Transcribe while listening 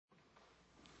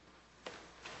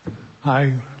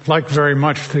I like very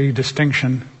much the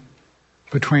distinction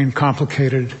between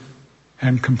complicated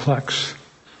and complex.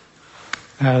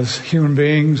 As human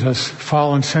beings, as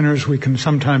fallen sinners, we can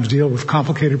sometimes deal with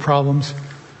complicated problems.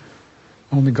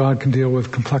 Only God can deal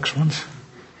with complex ones.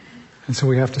 And so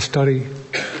we have to study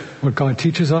what God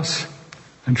teaches us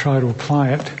and try to apply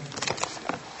it.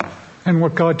 And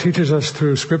what God teaches us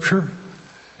through Scripture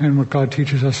and what God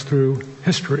teaches us through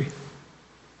history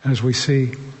as we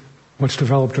see what's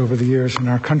developed over the years in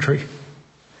our country.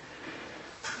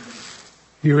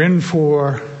 You're in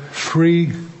for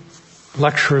 3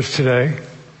 lectures today,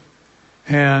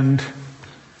 and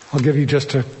I'll give you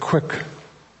just a quick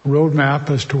roadmap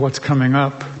as to what's coming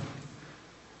up.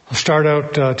 I'll start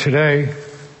out today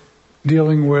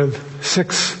dealing with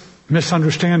 6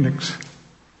 misunderstandings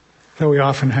that we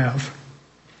often have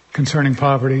concerning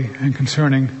poverty and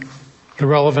concerning the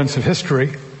relevance of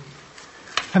history.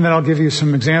 And then I'll give you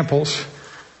some examples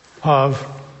of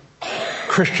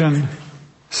Christian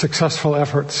successful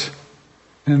efforts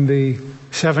in the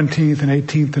 17th and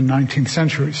 18th and 19th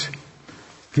centuries.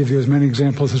 Give you as many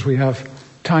examples as we have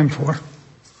time for.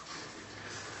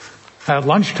 At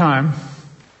lunchtime,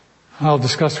 I'll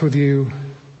discuss with you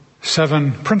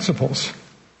 7 principles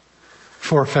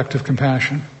for effective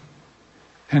compassion,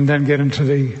 and then get into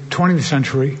the 20th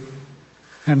century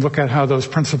and look at how those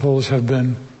principles have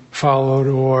been followed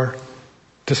or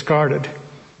discarded.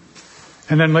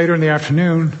 And then later in the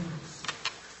afternoon,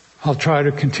 I'll try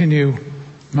to continue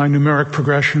my numeric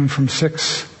progression from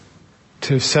 6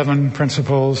 to 7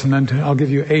 principles, and then I'll give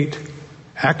you 8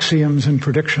 axioms and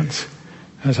predictions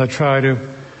as I try to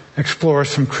explore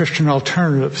some Christian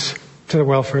alternatives to the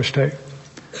welfare state.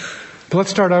 But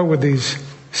let's start out with these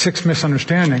 6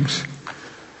 misunderstandings.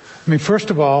 First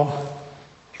of all,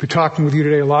 I'll be talking with you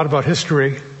today a lot about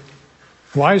history.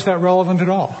 Why is that relevant at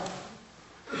all?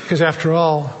 Because after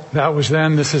all, that was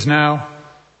then, this is now.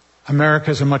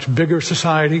 America is a much bigger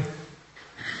society,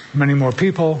 many more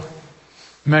people,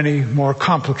 many more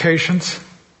complications.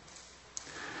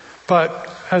 But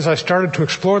as I started to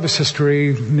explore this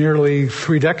history nearly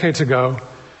 3 decades ago,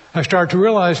 I started to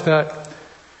realize that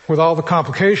with all the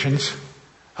complications,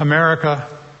 America,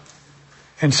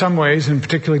 in some ways, and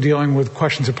particularly dealing with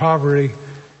questions of poverty,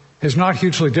 is not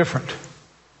hugely different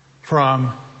from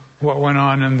what went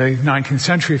on in the 19th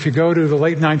century. If you go to the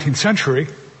late 19th century,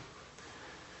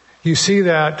 you see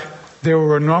that there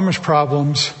were enormous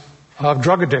problems of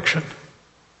drug addiction.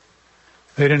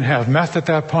 They didn't have meth at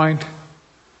that point,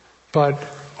 but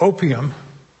opium,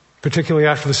 particularly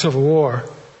after the Civil War,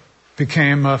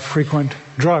 became a frequent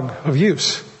drug of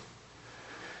use.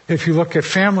 If you look at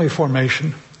family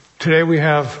formation, today we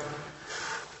have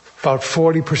about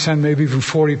 40%, maybe even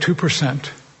 42%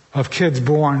 of kids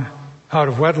born out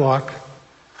of wedlock.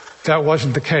 That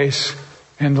wasn't the case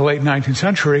in the late 19th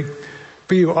century,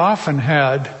 but you often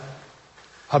had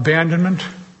abandonment,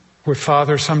 with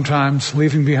fathers sometimes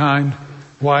leaving behind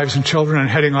wives and children and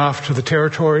heading off to the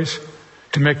territories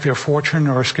to make their fortune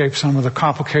or escape some of the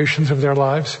complications of their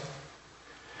lives.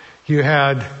 You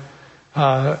had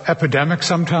epidemics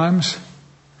sometimes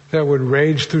that would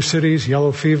rage through cities,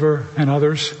 yellow fever and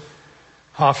others,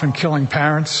 often killing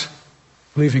parents,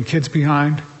 leaving kids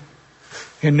behind.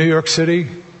 In New York City,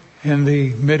 in the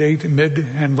mid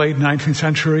and late 19th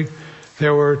century,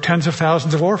 there were tens of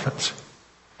thousands of orphans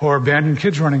or abandoned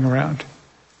kids running around.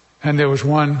 And there was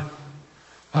one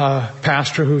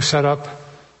pastor who set up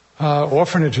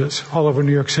orphanages all over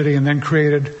New York City and then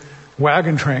created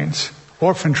wagon trains,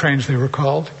 orphan trains they were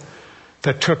called,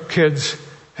 that took kids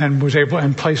and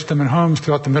placed them in homes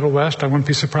throughout the Middle West. I wouldn't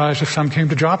be surprised if some came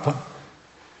to Joplin.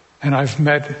 And I've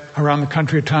met around the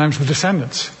country at times with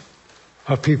descendants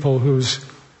of people whose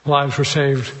lives were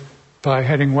saved by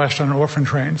heading west on orphan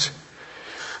trains.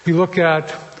 We look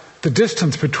at the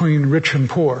distance between rich and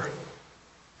poor.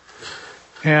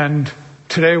 And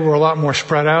today we're a lot more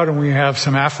spread out, and we have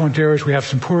some affluent areas, we have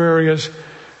some poor areas. It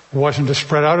wasn't as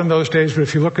spread out in those days, but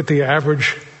if you look at the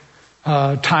average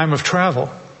time of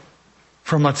travel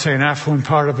from, let's say, an affluent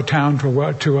part of a town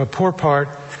to a poor part,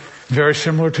 very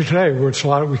similar to today,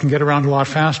 where we can get around a lot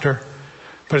faster.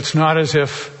 But it's not as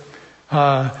if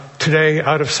today,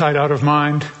 out of sight, out of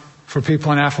mind for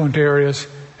people in affluent areas,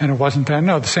 and it wasn't then.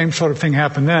 No, the same sort of thing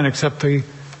happened then, except the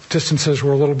distances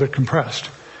were a little bit compressed.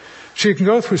 So you can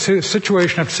go through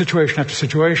situation after situation after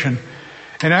situation,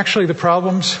 and actually the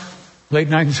problems, late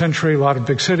 19th century, a lot of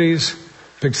big cities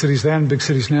then, big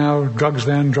cities now, drugs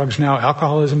then, drugs now,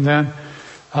 alcoholism then.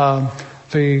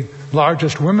 The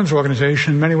largest women's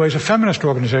organization, in many ways a feminist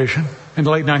organization, in the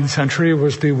late 19th century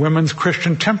was the Women's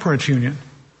Christian Temperance Union.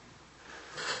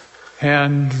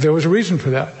 And there was a reason for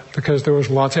that, because there was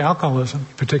lots of alcoholism,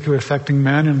 particularly affecting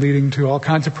men and leading to all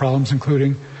kinds of problems,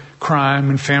 including crime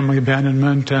and family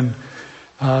abandonment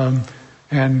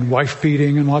and wife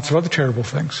beating and lots of other terrible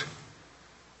things.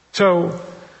 So,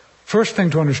 first thing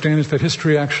to understand is that the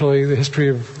history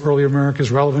of early America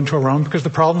is relevant to our own because the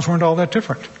problems weren't all that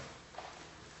different.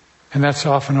 And that's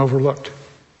often overlooked.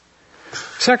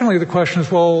 Secondly, the question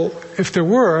is, well, if there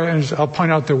were, and I'll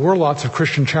point out there were lots of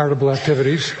Christian charitable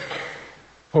activities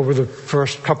over the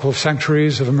first couple of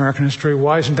centuries of American history,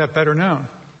 why isn't that better known?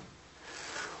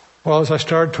 Well, as I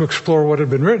started to explore what had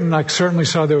been written, I certainly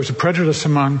saw there was a prejudice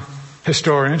among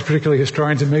historians, particularly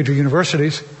historians at major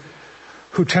universities,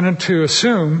 who tended to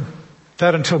assume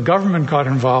that until government got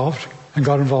involved, and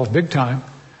got involved big time,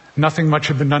 nothing much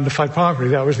had been done to fight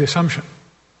poverty. That was the assumption.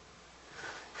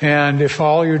 And if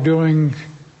all you're doing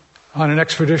on an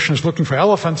expedition is looking for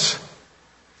elephants,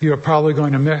 you're probably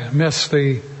going to miss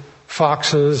the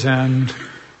foxes and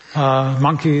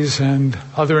monkeys and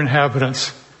other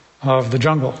inhabitants of the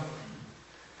jungle.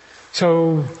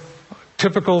 So,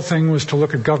 typical thing was to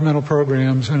look at governmental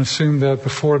programs and assume that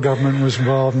before government was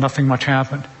involved, nothing much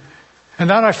happened. And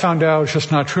that I found out was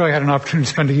just not true. I had an opportunity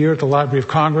to spend a year at the Library of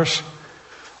Congress,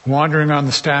 wandering on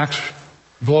the stacks,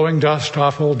 blowing dust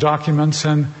off old documents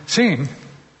and seeing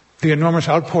the enormous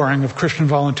outpouring of Christian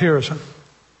volunteerism.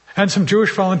 And some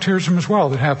Jewish volunteerism as well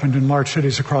that happened in large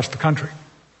cities across the country.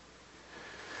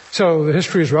 So the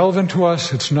history is relevant to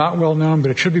us. It's not well known, but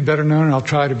it should be better known, and I'll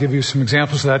try to give you some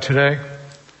examples of that today.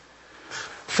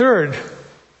 Third,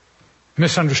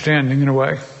 misunderstanding in a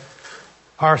way,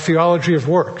 our theology of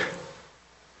work.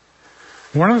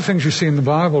 One of the things you see in the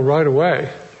Bible right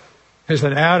away is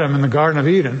that Adam in the Garden of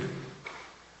Eden,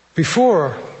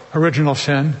 before original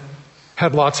sin,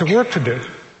 had lots of work to do.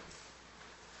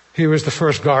 He was the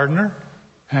first gardener,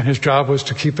 and his job was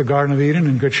to keep the Garden of Eden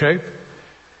in good shape.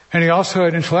 And he also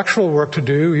had intellectual work to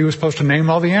do. He was supposed to name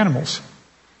all the animals.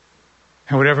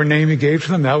 And whatever name he gave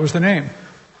to them, that was the name.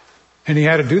 And he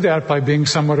had to do that by being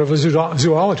somewhat of a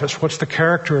zoologist. What's the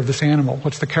character of this animal?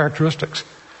 What's the characteristics?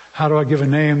 How do I give a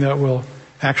name that will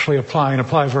actually apply and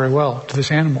apply very well to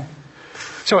this animal?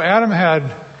 So Adam had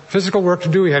physical work to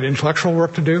do. He had intellectual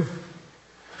work to do.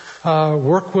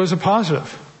 Work was a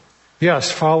positive.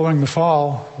 Yes, following the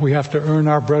fall, we have to earn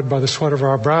our bread by the sweat of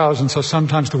our brows, and so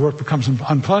sometimes the work becomes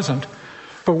unpleasant.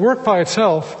 But work by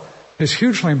itself is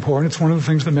hugely important. It's one of the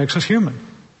things that makes us human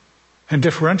and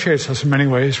differentiates us in many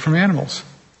ways from animals.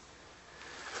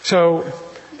 So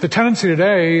the tendency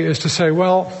today is to say,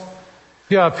 well,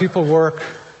 yeah, people work,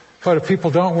 but if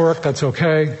people don't work, that's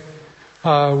okay.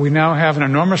 We now have an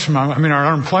enormous amount.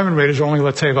 Our unemployment rate is only,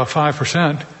 let's say, about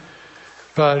 5%.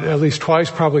 But at least twice,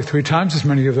 probably 3 times as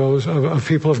many of those of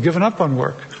people have given up on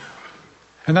work.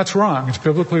 And that's wrong. It's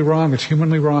biblically wrong. It's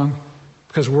humanly wrong.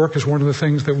 Because work is one of the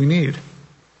things that we need.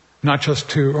 Not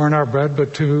just to earn our bread,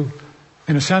 but to,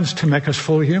 in a sense, to make us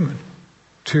fully human.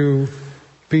 To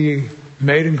be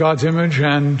made in God's image,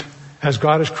 and as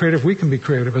God is creative, we can be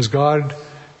creative. As God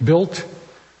built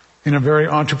in a very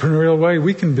entrepreneurial way,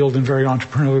 we can build in very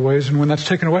entrepreneurial ways. And when that's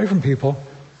taken away from people,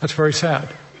 that's very sad.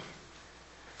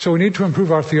 So we need to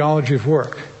improve our theology of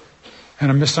work.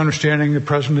 And a misunderstanding at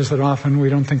present is that often we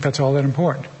don't think that's all that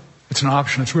important. It's an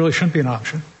option. It really shouldn't be an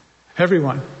option.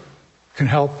 Everyone can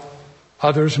help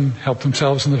others and help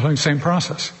themselves in the same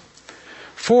process.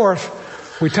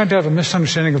 Fourth, we tend to have a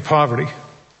misunderstanding of poverty.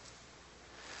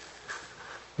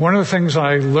 One of the things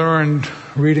I learned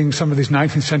reading some of these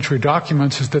 19th century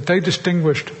documents is that they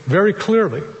distinguished very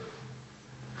clearly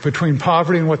between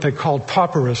poverty and what they called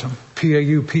pauperism,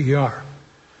 P-A-U-P-E-R.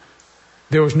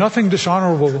 There was nothing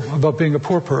dishonorable about being a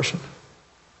poor person.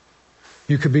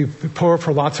 You could be poor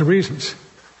for lots of reasons.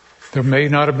 There may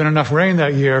not have been enough rain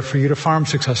that year for you to farm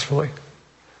successfully.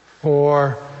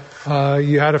 Or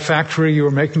you had a factory, you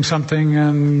were making something,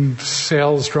 and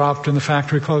sales dropped and the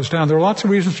factory closed down. There were lots of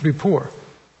reasons to be poor.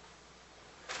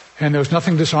 And there was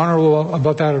nothing dishonorable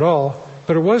about that at all.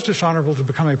 But it was dishonorable to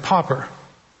become a pauper,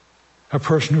 a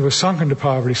person who was sunk into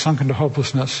poverty, sunk into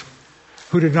hopelessness,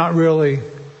 who did not really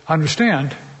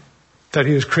understand that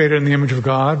he was created in the image of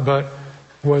God, but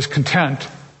was content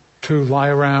to lie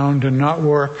around and not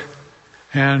work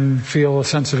and feel a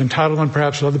sense of entitlement,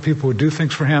 perhaps that other people would do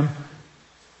things for him.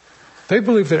 They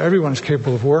believe that everyone is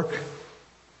capable of work.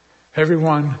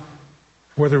 Everyone,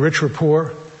 whether rich or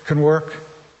poor, can work.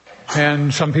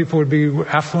 And some people would be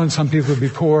affluent, some people would be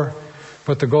poor,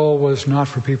 but the goal was not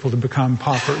for people to become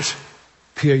paupers,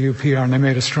 P-A-U-P-R, and they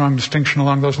made a strong distinction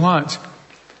along those lines.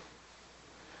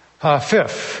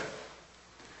 Fifth,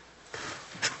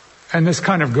 and this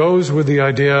kind of goes with the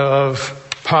idea of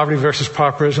poverty versus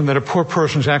pauperism, that a poor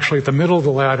person is actually at the middle of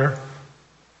the ladder.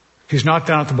 He's not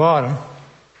down at the bottom.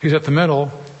 He's at the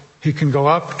middle. He can go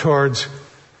up towards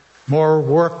more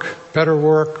work, better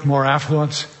work, more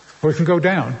affluence, or he can go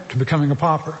down to becoming a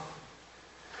pauper.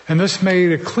 And this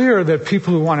made it clear that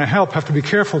people who want to help have to be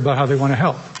careful about how they want to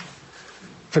help.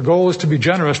 The goal is to be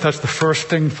generous. That's the first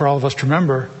thing for all of us to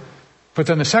remember. But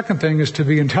then the second thing is to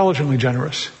be intelligently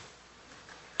generous.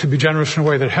 To be generous in a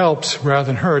way that helps rather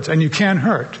than hurts. And you can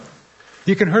hurt.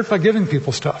 You can hurt by giving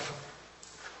people stuff.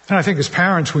 And I think as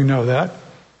parents we know that.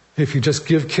 If you just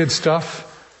give kids stuff,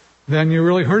 then you're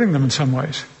really hurting them in some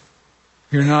ways.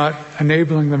 You're not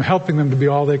enabling them, helping them to be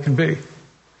all they can be.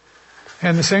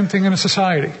 And the same thing in a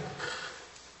society.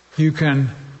 It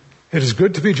is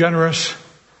good to be generous.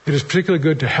 It is particularly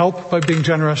good to help by being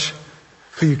generous.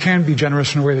 But you can be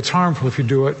generous in a way that's harmful if you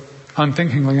do it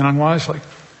unthinkingly and unwisely.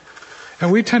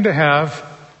 And we tend to have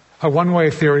a one-way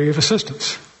theory of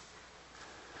assistance.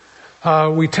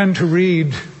 We tend to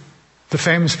read the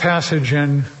famous passage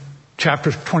in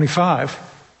chapter 25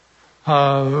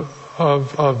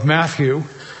 of Matthew,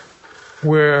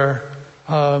 where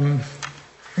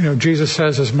Jesus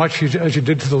says, "As much as you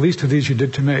did to the least of these, you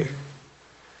did to me."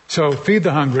 So feed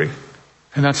the hungry,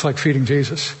 and that's like feeding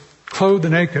Jesus. Clothe the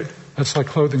naked, that's like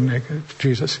clothing naked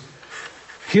Jesus.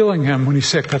 Healing him when he's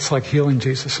sick, that's like healing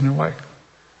Jesus in a way.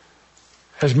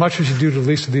 As much as you do to the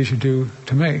least of these, you do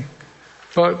to me.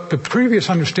 But the previous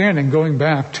understanding, going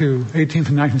back to 18th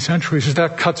and 19th centuries, is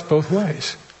that cuts both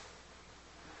ways.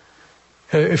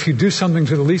 If you do something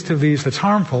to the least of these that's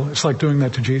harmful, it's like doing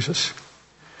that to Jesus.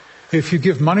 If you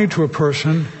give money to a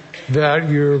person that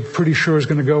you're pretty sure is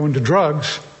going to go into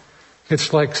drugs,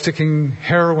 it's like sticking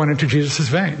heroin into Jesus'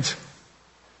 veins.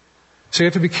 So you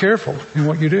have to be careful in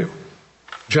what you do.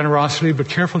 Generosity, but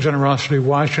careful generosity,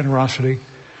 wise generosity.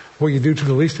 What you do to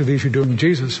the least of these, you're doing to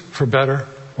Jesus, for better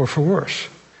or for worse.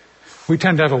 We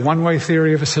tend to have a one-way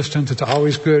theory of assistance. It's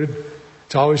always good.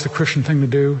 It's always the Christian thing to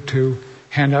do, to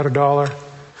hand out $1,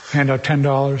 hand out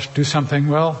 $10, do something.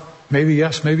 Well, maybe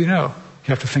yes, maybe no. You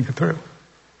have to think it through.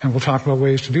 And we'll talk about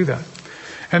ways to do that.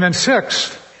 And then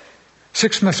sixth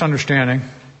misunderstanding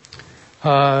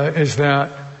is that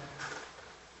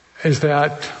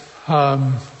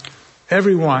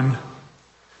everyone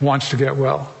wants to get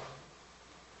well.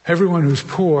 Everyone who's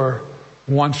poor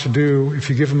wants to do, if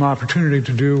you give them opportunity,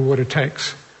 to do what it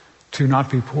takes to not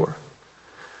be poor.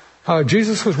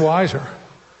 Jesus was wiser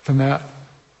than that.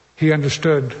 He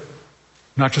understood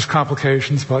not just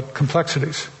complications, but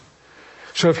complexities.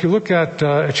 So if you look at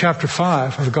chapter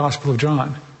 5 of the Gospel of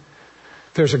John,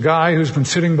 there's a guy who's been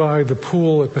sitting by the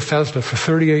pool at Bethesda for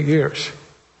 38 years.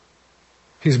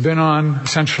 He's been on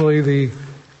essentially the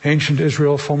ancient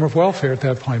Israel form of welfare at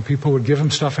that point. People would give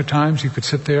him stuff at times. You could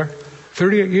sit there.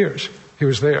 38 years he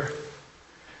was there.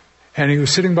 And he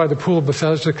was sitting by the pool of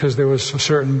Bethesda because there's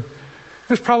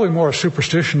probably more a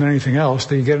superstition than anything else,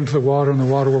 that you get into the water and the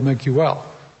water will make you well.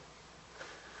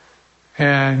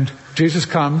 And Jesus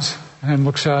comes and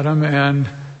looks at him, and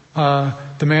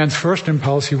the man's first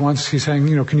impulse, he's saying,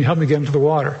 can you help me get into the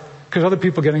water? Because other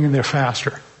people are getting in there faster.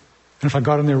 And if I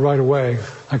got in there right away,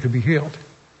 I could be healed.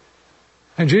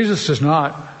 And Jesus does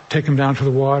not take him down to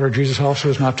the water. Jesus also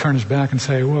does not turn his back and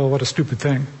say, well, what a stupid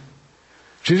thing.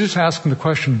 Jesus asks him the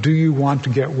question, do you want to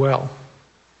get well?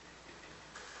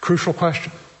 Crucial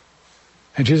question.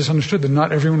 And Jesus understood that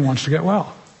not everyone wants to get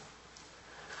well.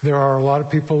 There are a lot of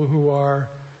people who are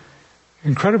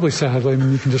incredibly sadly,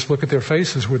 you can just look at their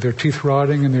faces with their teeth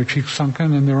rotting and their cheeks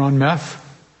sunken and they're on meth.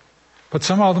 But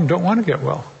some of them don't want to get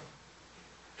well.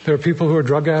 There are people who are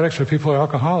drug addicts, there are people who are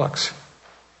alcoholics.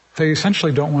 They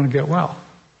essentially don't want to get well.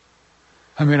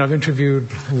 I've interviewed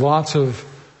lots of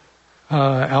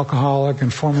alcoholic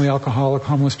and formerly alcoholic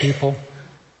homeless people.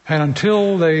 And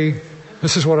until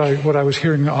this is what I was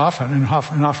hearing often, and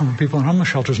often from people in homeless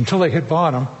shelters, until they hit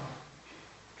bottom,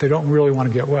 they don't really want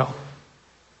to get well.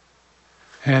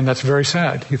 And that's very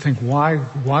sad. You think, why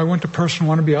wouldn't a person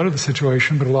want to be out of the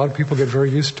situation? But a lot of people get very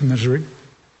used to misery.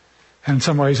 And in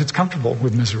some ways, it's comfortable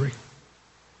with misery.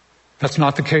 That's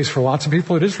not the case for lots of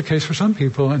people. It is the case for some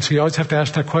people. And so you always have to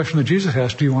ask that question that Jesus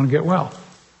asked, do you want to get well?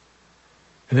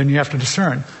 And then you have to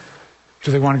discern,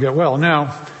 do they want to get well?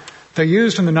 Now, they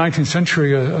used in the 19th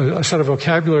century a set of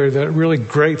vocabulary that really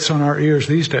grates on our ears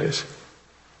these days.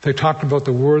 They talked about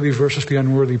the worthy versus the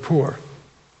unworthy poor.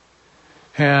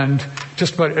 And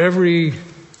just about every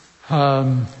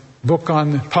book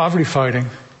on poverty fighting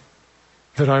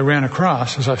that I ran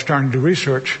across as I was starting to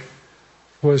research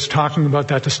was talking about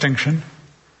that distinction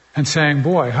and saying,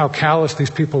 boy, how callous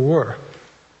these people were.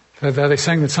 They're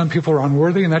saying that some people are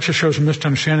unworthy, and that just shows a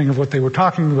misunderstanding of what they were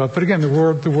talking about. But again, the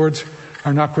words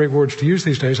are not great words to use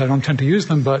these days. I don't tend to use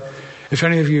them, but if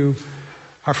any of you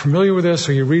are familiar with this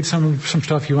or you read some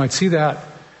stuff, you might see that.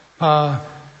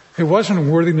 It wasn't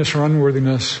worthiness or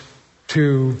unworthiness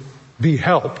to be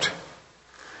helped.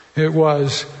 It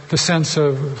was the sense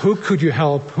of who could you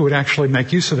help who would actually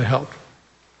make use of the help.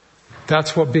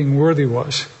 That's what being worthy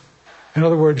was. In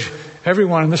other words,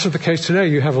 everyone, and this is the case today,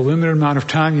 you have a limited amount of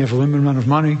time, you have a limited amount of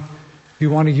money. You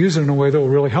want to use it in a way that will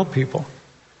really help people.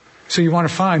 So you want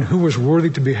to find who was worthy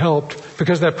to be helped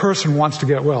because that person wants to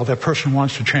get well, that person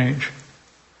wants to change.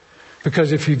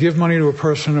 Because if you give money to a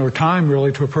person or time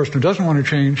really to a person who doesn't want to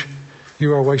change,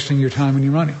 you are wasting your time and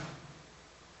your money.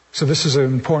 So this is an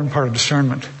important part of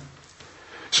discernment.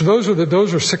 So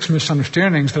those are 6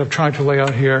 misunderstandings that I've tried to lay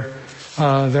out here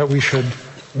that we should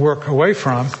work away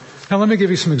from. Now let me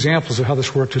give you some examples of how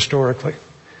this worked historically.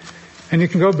 And you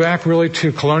can go back really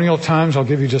to colonial times. I'll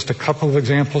give you just a couple of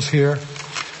examples here.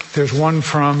 There's one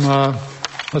from,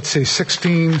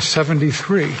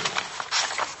 1673.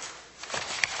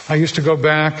 I used to go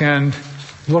back and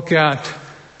look at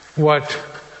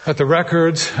the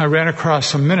records. I ran across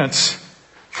some minutes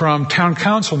from town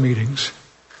council meetings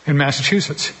in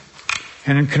Massachusetts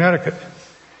and in Connecticut.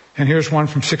 And here's one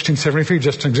from 1673,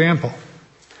 just an example.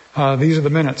 These are the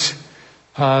minutes.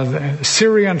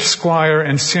 Syrian Squire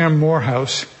and Sam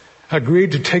Morehouse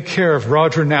agreed to take care of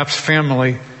Roger Knapp's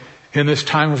family in this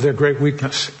time of their great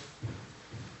weakness.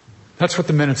 That's what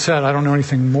the minutes said. I don't know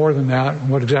anything more than that,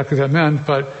 what exactly that meant,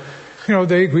 but,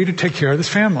 they agreed to take care of this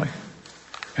family.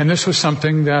 And this was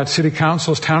something that city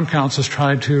councils, town councils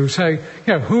tried to say,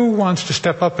 who wants to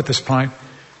step up at this point?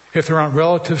 If there aren't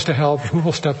relatives to help, who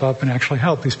will step up and actually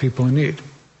help these people in need?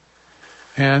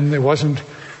 And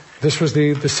this was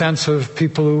the sense of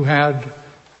people who had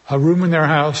a room in their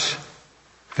house.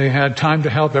 They had time to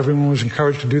help. Everyone was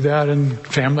encouraged to do that. And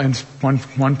family, and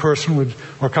one person would,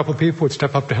 or a couple of people would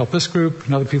step up to help this group.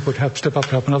 Another people would step up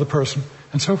to help another person,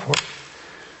 and so forth.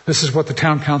 This is what the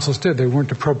town councils did. They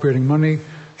weren't appropriating money.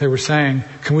 They were saying,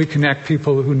 can we connect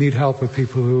people who need help with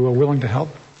people who are willing to help?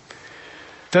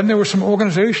 Then there were some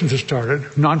organizations that started,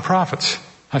 nonprofits,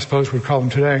 I suppose we'd call them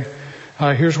today.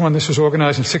 Here's one. This was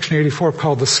organized in 1684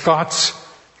 called the Scots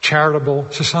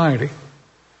Charitable Society.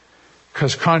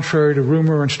 Because contrary to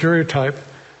rumor and stereotype,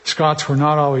 Scots were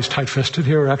not always tight-fisted.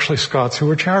 Here were actually Scots who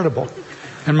were charitable.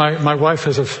 And my wife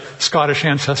has a Scottish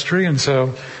ancestry, and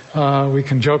so we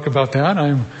can joke about that.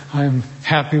 I'm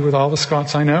happy with all the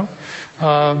Scots I know.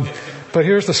 But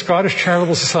here's the Scottish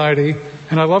Charitable Society,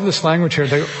 and I love this language here.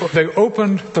 They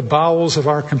opened the bowels of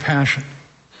our compassion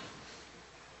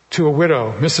to a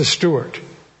widow, Mrs. Stewart.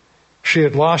 She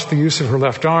had lost the use of her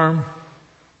left arm.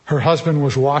 Her husband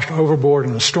was washed overboard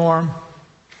in a storm.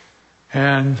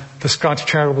 And the Scottish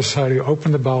Charitable Society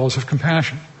opened the bowels of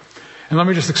compassion. And let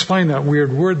me just explain that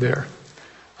weird word there.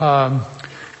 The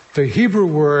Hebrew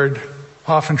word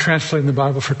often translated in the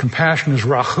Bible for compassion is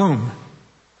rachum,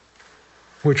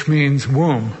 which means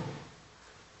womb.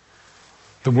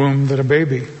 The womb that a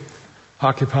baby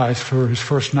occupies for his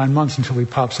first 9 months until he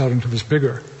pops out into this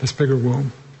bigger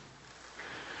womb.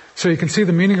 So you can see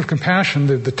the meaning of compassion,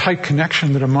 the tight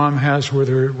connection that a mom has with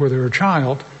her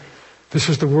child. This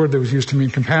is the word that was used to mean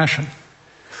compassion.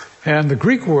 And the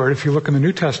Greek word, if you look in the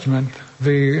New Testament,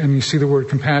 and you see the word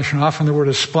compassion, often the word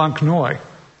is splanchnoi,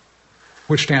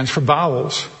 which stands for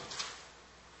bowels.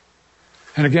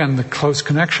 And again, the close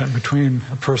connection between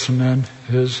a person and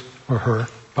his or her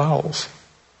bowels.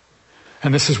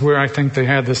 And this is where I think they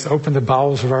had this, open the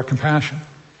bowels of our compassion.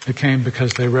 It came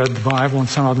because they read the Bible and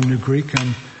some of them knew Greek,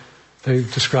 and they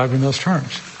described it in those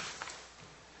terms.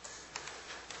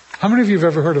 How many of you have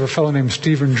ever heard of a fellow named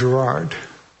Stephen Girard?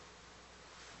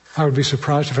 I would be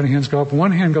surprised if any hands go up.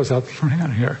 One hand goes up, one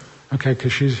hand here. Okay,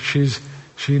 because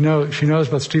she knows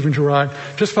about Stephen Girard.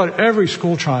 Just about every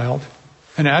school child,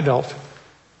 an adult,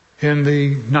 in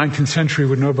the 19th century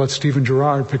would know about Stephen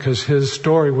Girard because his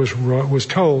story was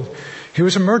told. He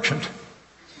was a merchant.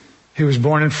 He was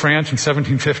born in France in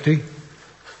 1750.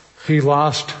 He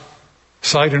lost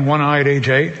sight in one eye at age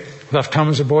 8. Left home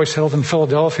as a boy, settled in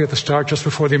Philadelphia at the start, just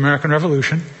before the American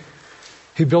Revolution.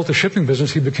 He built a shipping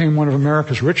business. He became one of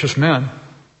America's richest men.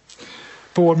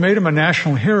 But what made him a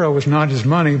national hero was not his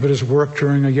money, but his work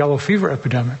during a yellow fever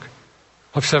epidemic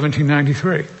of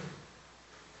 1793.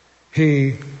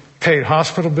 He paid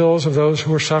hospital bills of those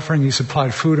who were suffering. He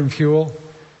supplied food and fuel.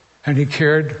 And he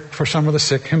cared for some of the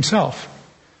sick himself.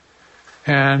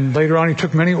 And later on, he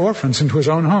took many orphans into his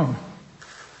own home.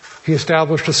 He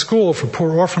established a school for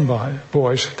poor orphan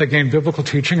boys that gained biblical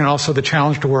teaching and also the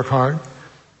challenge to work hard.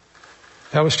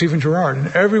 That was Stephen Girard,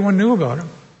 and everyone knew about him.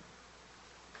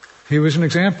 He was an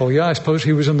example. Yeah, I suppose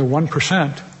he was in the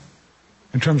 1%,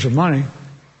 in terms of money,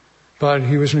 but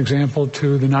he was an example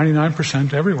to the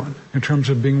 99%, everyone, in terms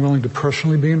of being willing to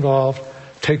personally be involved,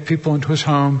 take people into his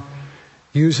home,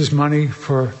 use his money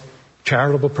for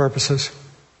charitable purposes,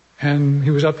 and he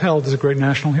was upheld as a great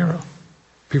national hero.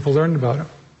 People learned about him.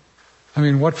 I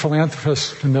mean, what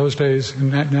philanthropists in those days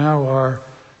and now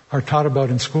are taught about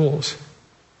in schools?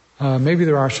 Maybe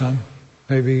there are some,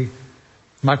 maybe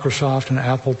Microsoft and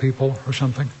Apple people or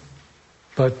something,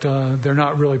 but they're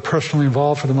not really personally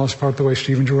involved for the most part the way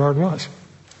Stephen Girard was.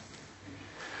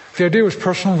 The idea was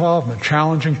personal involvement,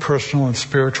 challenging personal and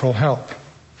spiritual help.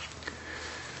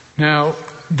 Now,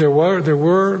 there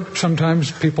were sometimes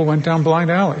people went down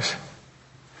blind alleys.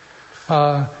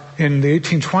 In the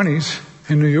 1820s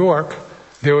in New York,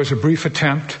 there was a brief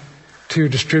attempt to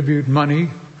distribute money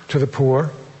to the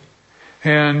poor,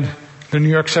 and the New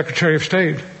York Secretary of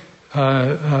State,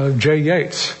 J.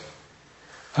 Yates,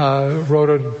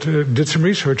 did some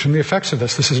research on the effects of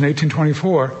this. This is in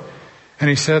 1824, and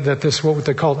he said that this, what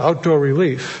they called outdoor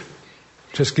relief,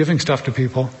 just giving stuff to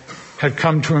people, had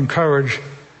come to encourage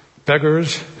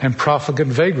beggars and profligate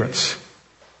vagrants.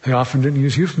 They often didn't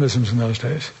use euphemisms in those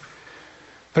days.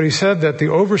 But he said that the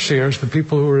overseers, the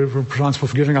people who were responsible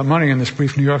for giving out money in this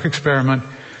brief New York experiment,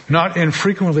 not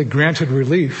infrequently granted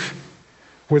relief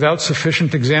without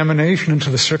sufficient examination into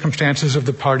the circumstances of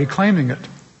the party claiming it.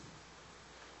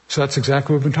 So that's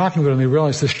exactly what we've been talking about, and they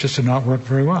realized this just did not work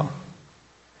very well.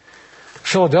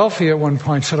 Philadelphia at one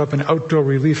point set up an outdoor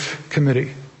relief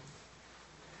committee,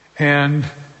 and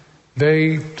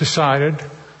they decided,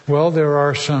 well, there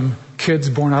are some kids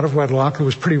born out of wedlock. It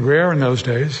was pretty rare in those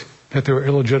days that there were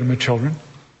illegitimate children.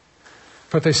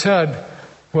 But they said,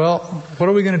 well, what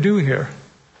are we going to do here?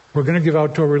 We're going to give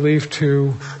outdoor relief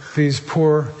to these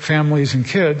poor families and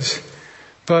kids,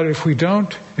 but if we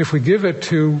give it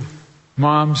to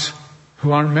moms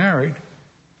who aren't married,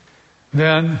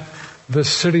 then the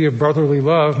city of brotherly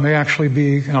love may actually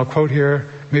be, and I'll quote here,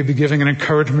 may be giving an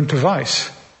encouragement to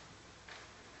vice.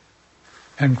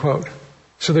 End quote.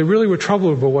 So they really were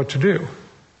troubled about what to do.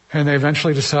 And they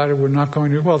eventually decided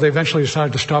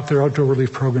to stop their outdoor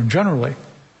relief program generally,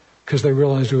 because they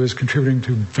realized it was contributing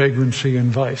to vagrancy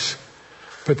and vice.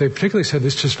 But they particularly said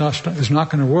this just is not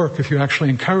going to work if you actually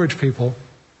encourage people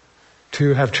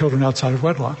to have children outside of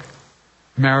wedlock.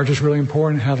 Marriage is really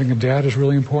important. Having a dad is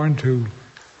really important to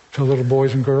little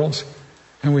boys and girls.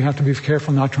 And we have to be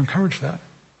careful not to encourage that.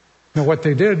 Now what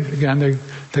they did, again,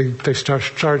 they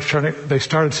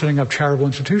started setting up charitable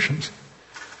institutions.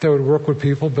 They would work with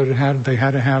people, but they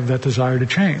had to have that desire to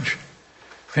change.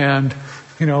 And,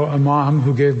 a mom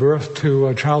who gave birth to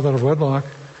a child out of wedlock,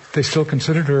 they still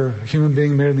considered her a human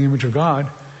being made in the image of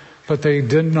God, but they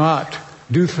did not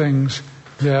do things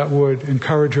that would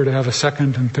encourage her to have a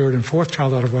second and third and fourth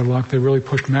child out of wedlock. They really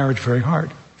pushed marriage very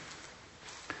hard.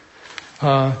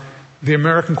 The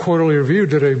American Quarterly Review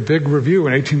did a big review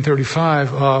in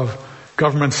 1835 of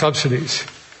government subsidies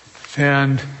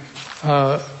and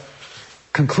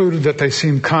concluded that they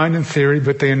seemed kind in theory,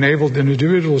 but they enabled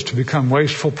individuals to become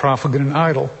wasteful, profligate, and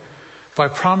idle by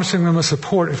promising them a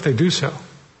support if they do so.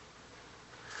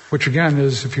 Which again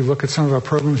is, if you look at some of our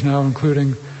programs now,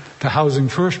 including the Housing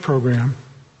First program,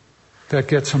 that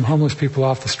gets some homeless people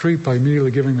off the street by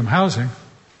immediately giving them housing,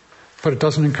 but it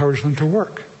doesn't encourage them to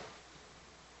work.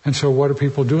 And so what are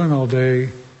people doing all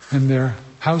day in their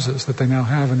houses that they now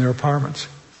have in their apartments?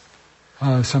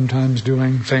 Sometimes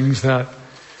doing things that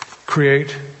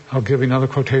create, I'll give you another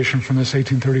quotation from this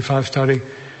 1835 study,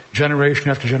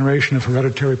 generation after generation of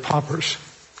hereditary paupers.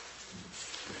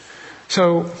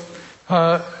 So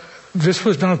this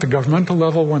was done at the governmental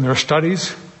level when there are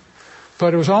studies,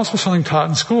 but it was also something taught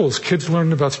in schools. Kids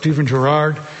learned about Stephen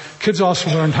Girard. Kids also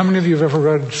learned, how many of you have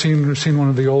ever seen one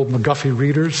of the old McGuffey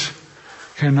readers?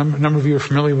 Okay, a number of you are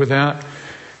familiar with that.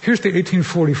 Here's the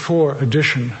 1844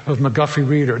 edition of McGuffey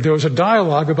Reader. There was a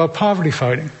dialogue about poverty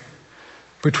fighting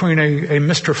between a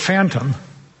Mr. Phantom,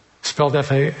 spelled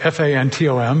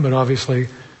F-A-N-T-O-M, but obviously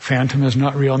Phantom is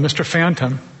not real, Mr.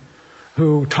 Phantom,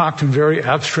 who talked in very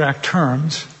abstract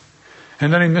terms,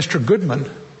 and then a Mr. Goodman,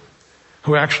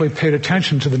 who actually paid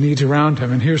attention to the needs around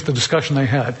him. And here's the discussion they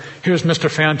had. Here's Mr.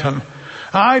 Phantom.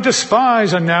 I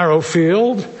despise a narrow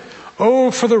field. Oh,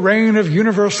 for the reign of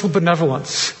universal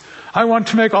benevolence. I want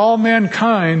to make all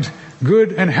mankind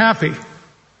good and happy.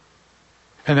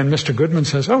 And then Mr. Goodman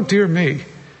says, oh, dear me,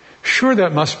 sure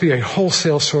that must be a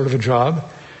wholesale sort of a job.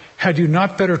 Had you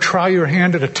not better try your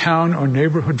hand at a town or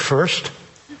neighborhood first?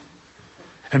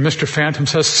 And Mr. Phantom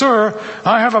says, sir,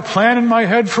 I have a plan in my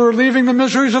head for relieving the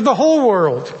miseries of the whole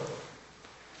world.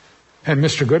 And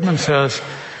Mr. Goodman says,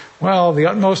 Well, the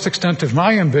utmost extent of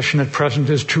my ambition at present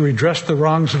is to redress the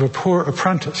wrongs of a poor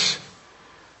apprentice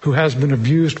who has been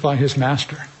abused by his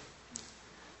master.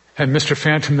 And Mr.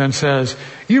 Phantom then says,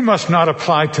 you must not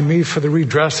apply to me for the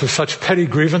redress of such petty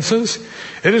grievances.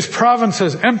 It is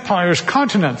provinces, empires,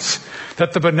 continents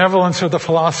that the benevolence of the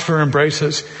philosopher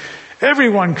embraces.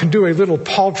 Everyone can do a little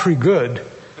paltry good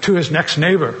to his next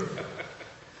neighbor.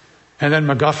 And then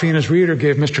McGuffey and his reader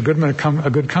gave Mr. Goodman a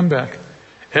good comeback.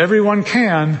 Everyone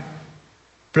can,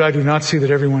 but I do not see that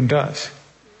everyone does.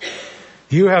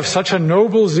 You have such a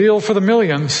noble zeal for the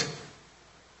millions,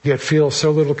 yet feel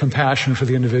so little compassion for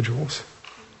the individuals.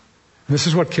 And this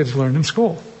is what kids learn in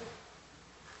school.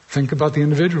 Think about the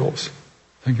individuals.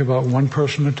 Think about one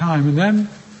person at a time, and then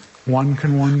one,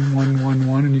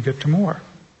 and you get to more.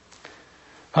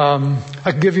 I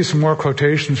could give you some more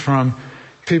quotations from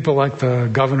people like the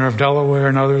governor of Delaware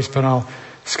and others, but I'll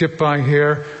skip by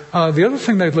here. The other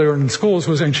thing they learned in schools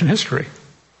was ancient history.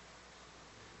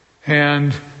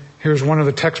 And here's one of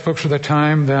the textbooks of the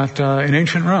time that in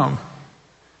ancient Rome,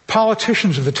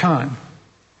 politicians of the time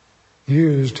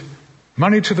used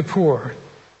money to the poor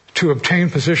to obtain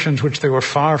positions which they were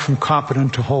far from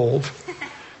competent to hold.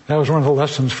 That was one of the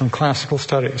lessons from classical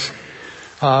studies,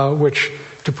 which,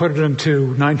 to put it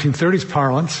into 1930s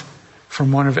parlance,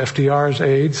 from one of FDR's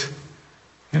aides,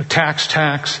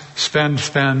 tax,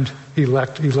 spend,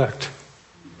 elect.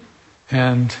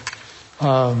 And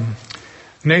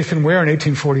Nathan Ware in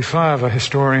 1845, a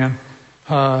historian,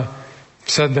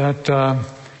 said that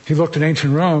he looked at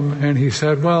ancient Rome and he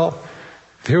said, well,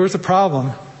 here was the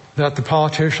problem, that the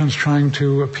politicians trying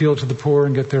to appeal to the poor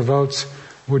and get their votes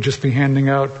would just be handing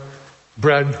out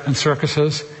bread and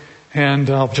circuses. And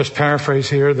I'll just paraphrase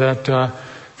here that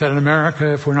in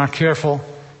America, if we're not careful,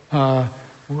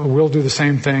 we'll do the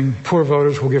same thing. Poor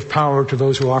voters will give power to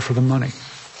those who offer them money.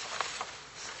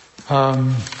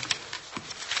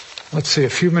 Let's see, a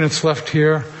few minutes left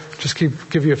here. Just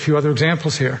give you a few other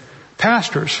examples here.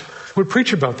 Pastors would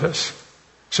preach about this.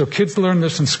 So kids learned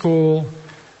this in school.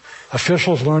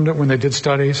 Officials learned it when they did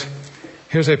studies.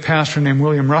 Here's a pastor named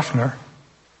William Ruffner,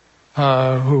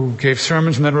 who gave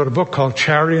sermons and then wrote a book called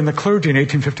Charity and the Clergy in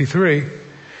 1853.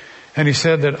 And he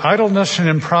said that idleness and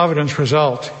improvidence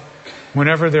result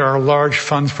whenever there are large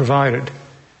funds provided,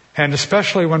 and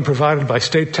especially when provided by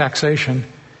state taxation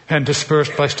and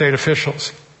dispersed by state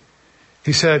officials.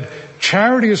 He said,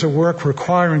 charity is a work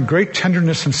requiring great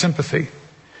tenderness and sympathy,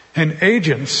 and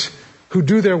agents who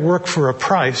do their work for a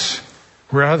price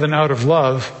rather than out of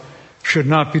love should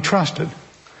not be trusted.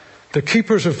 The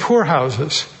keepers of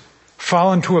poorhouses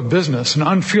fall into a business, an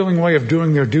unfeeling way of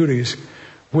doing their duties,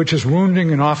 which is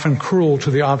wounding and often cruel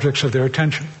to the objects of their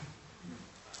attention.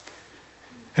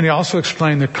 And he also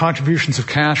explained that contributions of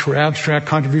cash were abstract,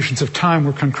 contributions of time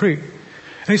were concrete.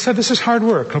 And he said, this is hard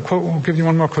work. I'll give you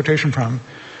one more quotation from him.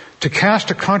 To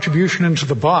cast a contribution into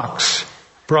the box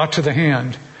brought to the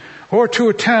hand, or to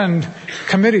attend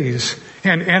committees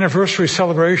and anniversary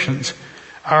celebrations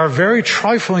are very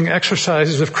trifling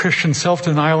exercises of Christian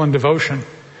self-denial and devotion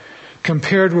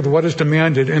compared with what is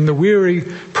demanded in the weary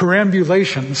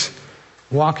perambulations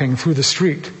walking through the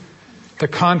street, the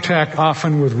contact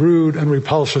often with rude and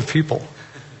repulsive people.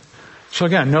 So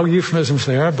again, no euphemisms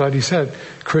there, but he said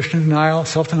Christian denial,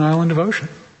 self-denial, and devotion.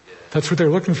 That's what they're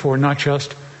looking for, not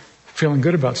just feeling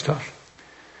good about stuff.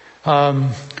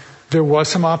 There was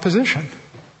some opposition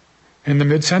in the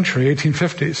mid-century,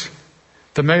 1850s.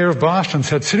 The mayor of Boston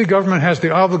said, city government has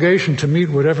the obligation to meet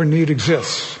whatever need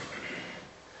exists.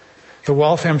 The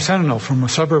Waltham Sentinel, from a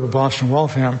suburb of Boston,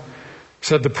 Waltham,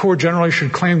 said the poor generally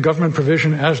should claim government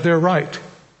provision as their right.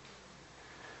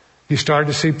 You started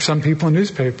to see some people in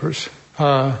newspapers.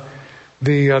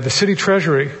 The city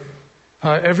treasury,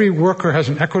 every worker has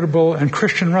an equitable and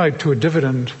Christian right to a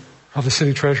dividend of the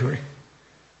city treasury.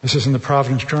 This is in the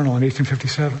Providence Journal in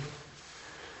 1857.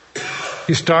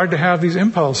 You started to have these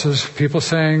impulses, people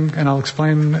saying, and I'll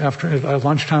explain after at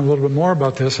lunchtime a little bit more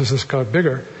about this as this got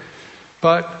bigger,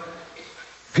 but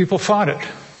people fought it.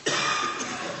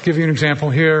 Give you an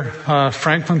example here.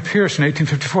 Franklin Pierce in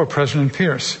 1854, President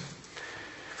Pierce.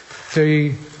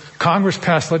 The Congress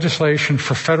passed legislation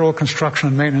for federal construction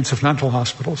and maintenance of mental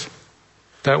hospitals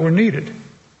that were needed.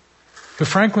 But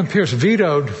Franklin Pierce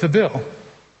vetoed the bill.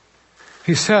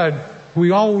 He said,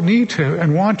 we all need to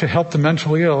and want to help the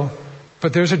mentally ill,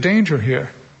 but there's a danger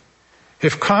here.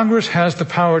 If Congress has the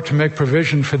power to make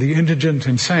provision for the indigent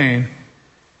insane,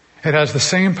 it has the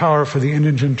same power for the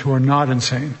indigent who are not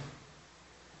insane.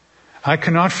 I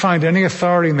cannot find any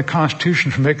authority in the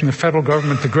Constitution for making the federal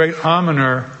government the great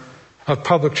almoner of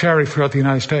public charity throughout the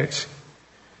United States.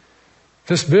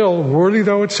 This bill, worthy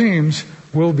though it seems,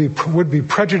 would be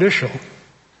prejudicial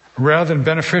rather than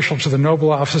beneficial to the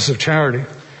noble offices of charity,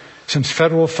 since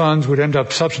federal funds would end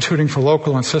up substituting for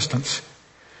local assistance.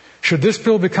 Should this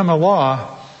bill become a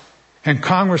law and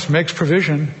Congress makes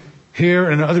provision here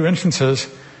and in other instances,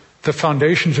 the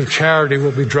foundations of charity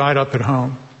will be dried up at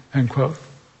home, end quote.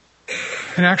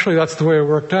 And actually that's the way it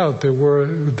worked out.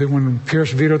 When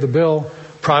Pierce vetoed the bill,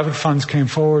 private funds came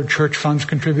forward, church funds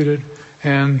contributed,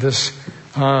 and this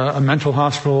a mental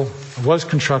hospital was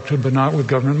constructed, but not with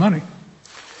government money.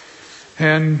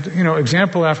 And,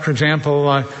 example after example,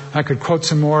 I could quote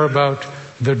some more about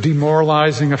the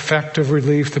demoralizing effect of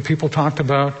relief that people talked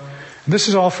about. And this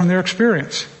is all from their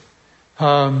experience.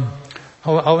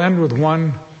 I'll end with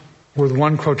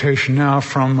one quotation now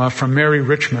from Mary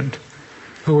Richmond,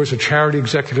 who was a charity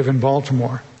executive in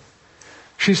Baltimore.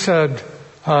 She said,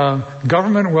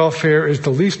 government welfare is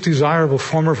the least desirable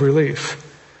form of relief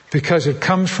because it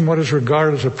comes from what is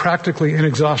regarded as a practically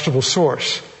inexhaustible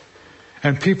source.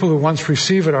 And people who once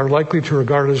receive it are likely to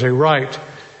regard it as a right,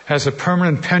 as a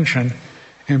permanent pension,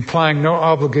 implying no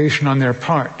obligation on their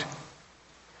part.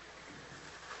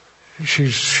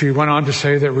 She went on to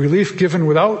say that relief given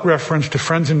without reference to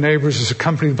friends and neighbors is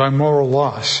accompanied by moral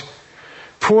loss.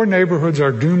 Poor neighborhoods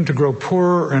are doomed to grow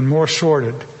poorer and more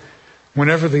sordid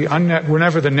whenever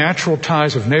the natural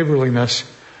ties of neighborliness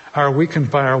are weakened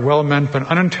by our well-meant but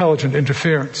unintelligent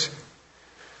interference.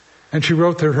 And she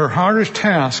wrote that her hardest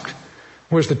task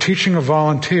was the teaching of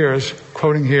volunteers,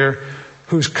 quoting here,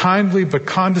 whose kindly but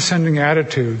condescending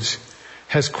attitudes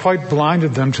has quite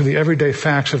blinded them to the everyday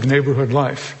facts of neighborhood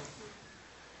life.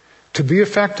 To be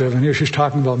effective, and here she's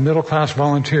talking about middle-class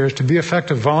volunteers, to be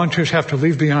effective, volunteers have to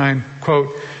leave behind,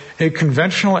 quote, a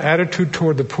conventional attitude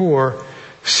toward the poor,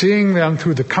 seeing them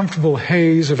through the comfortable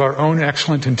haze of our own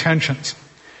excellent intentions,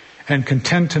 and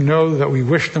content to know that we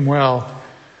wish them well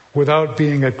without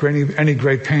being at any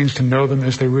great pains to know them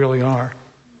as they really are.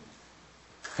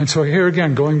 And so here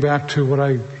again, going back to what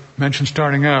I mentioned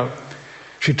starting out,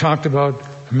 she talked about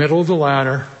middle of the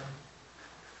ladder,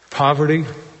 poverty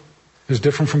is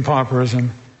different from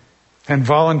pauperism, and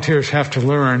volunteers have to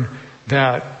learn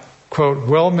that, quote,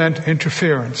 well-meant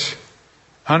interference,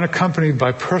 unaccompanied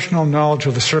by personal knowledge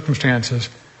of the circumstances,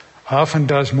 often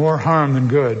does more harm than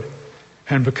good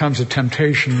and becomes a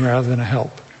temptation rather than a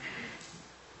help.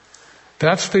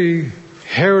 That's the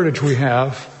heritage we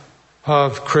have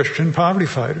of Christian poverty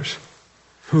fighters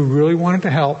who really wanted to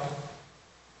help,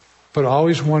 but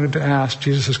always wanted to ask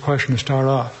Jesus' question to start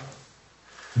off.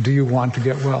 Do you want to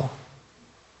get well?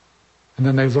 And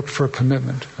then they looked for a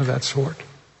commitment of that sort.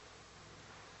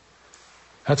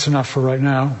 That's enough for right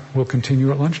now. We'll continue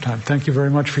at lunchtime. Thank you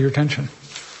very much for your attention.